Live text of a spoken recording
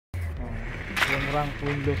rank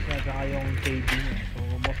Windows niya saka yung KD niya. So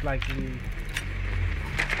most likely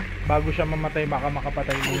bago siya mamatay baka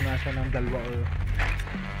makapatay muna siya ng dalawa or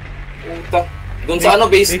puta. Doon sa ano,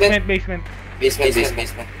 basement? Basement.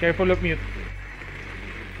 Careful of mute.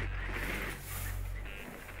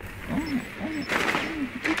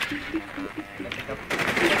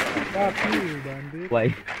 Fuck you, bandit. Why?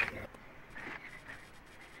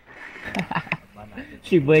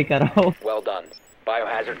 Si boy ka raw. Well done.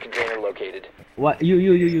 Biohazard container located. What? You.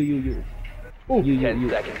 Oh, 10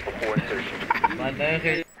 seconds before insertion.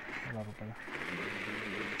 Wala pa pala.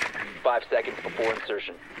 5 seconds before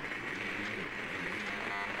insertion.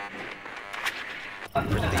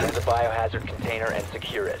 Proceed to the biohazard container and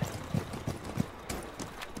secure it.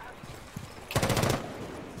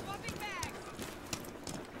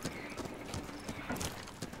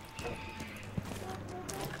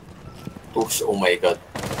 Oops, oh my god.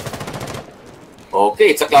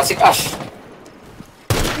 Okay, it's a classic Ash.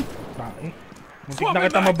 Tae. Muntik na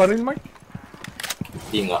kita mabaril, Mark.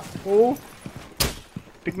 Hindi nga. Oo.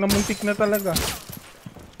 Muntik na talaga.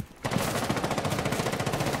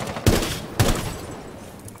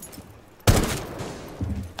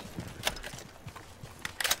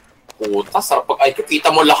 Puta, sarap pag IQ.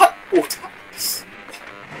 Kita mo lahat. Puta.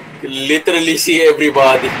 Literally see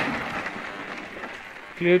everybody.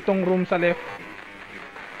 Clear tong room sa left.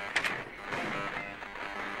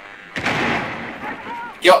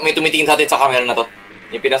 Yo, may tumitingin sa atin sa camera na to.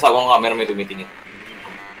 Yung pinasagong camera may tumitingin.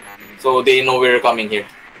 So they know we're coming here.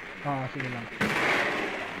 Ah, sige lang.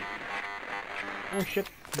 Oh shit,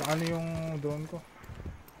 baka ano yung drone ko.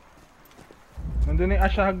 Nandun na yung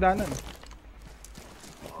Ash sa hagdanan.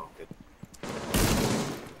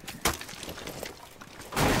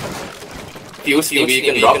 Fuse, maybe you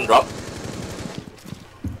can drop.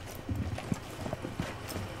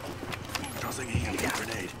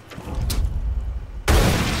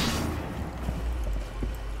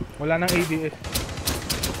 Wala nang ADS.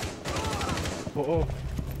 Oo.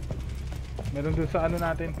 Meron dun sa ano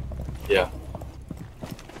natin. Yeah.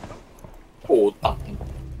 Puta.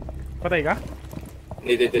 Patay ka?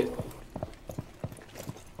 Hindi.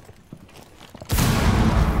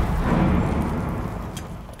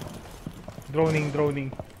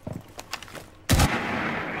 Droning.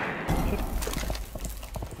 Shit.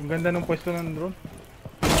 Ang ganda ng pwesto ng drone.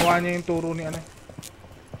 Ginawa niya yung turo ni ano.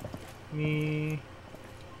 Ni...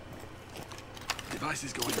 Device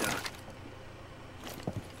is going down.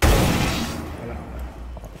 Wala.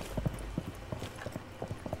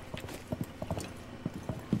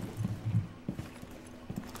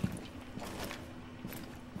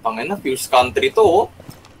 Pangina, Fuse Country to, oh.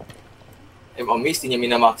 I'm amazed, hindi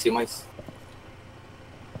niya minamaximize.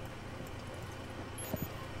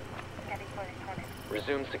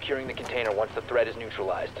 Resume securing the container once the threat is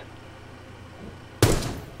neutralized.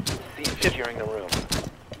 Cease securing the room.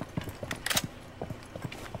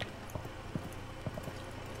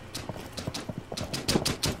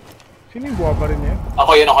 Sino yung buwa pa rin niya?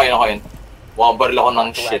 Ako yun. Wabaril ako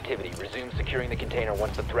ng Hostile shit. activity. Resume securing the container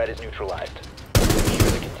once the threat is neutralized.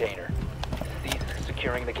 Secure the container. Cease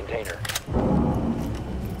securing the container.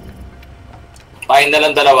 Tayo na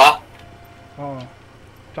lang dalawa. Oo.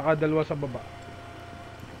 Tsaka dalawa sa baba.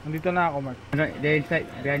 Nandito na ako, Mark. No, they're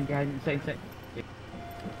inside. Behind, inside.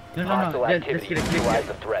 No. Hostile Let's activity. get it.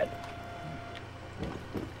 Neutralize the threat.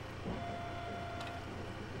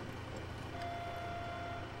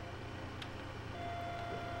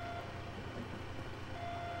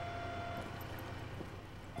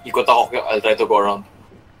 Ikot ako, I'll try to go around.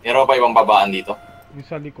 Meron pa ibang babaan dito. Yung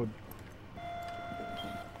sa likod.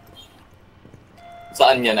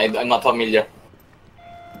 Saan yan? I'm not familiar.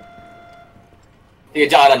 Sige,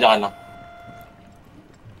 diyan ka lang.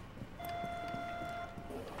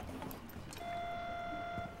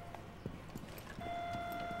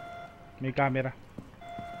 May camera.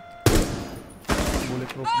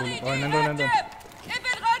 Bulletproof. Oh, nandun. If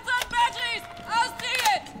it runs on batteries, I'll see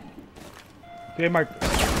it! Okay, Mark.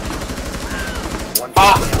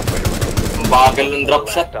 Ah! Ang bagal ng drop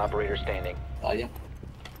shot. Last operator standing. Sayang.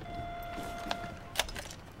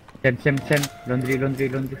 Send. Laundry. Laundry.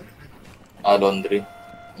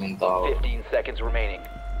 Yung tao. 15 seconds remaining.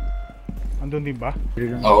 Andun din ba?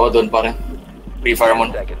 Oo, doon pa rin. Pre-fire mo.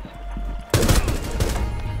 10 seconds.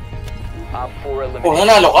 Op 4 eliminated. Oh,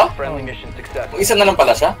 nanalo ka? Friendly mission successful. Isa na lang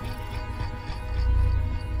pala siya.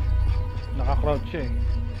 Naka-crouch siya eh.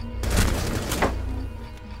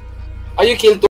 Are you killed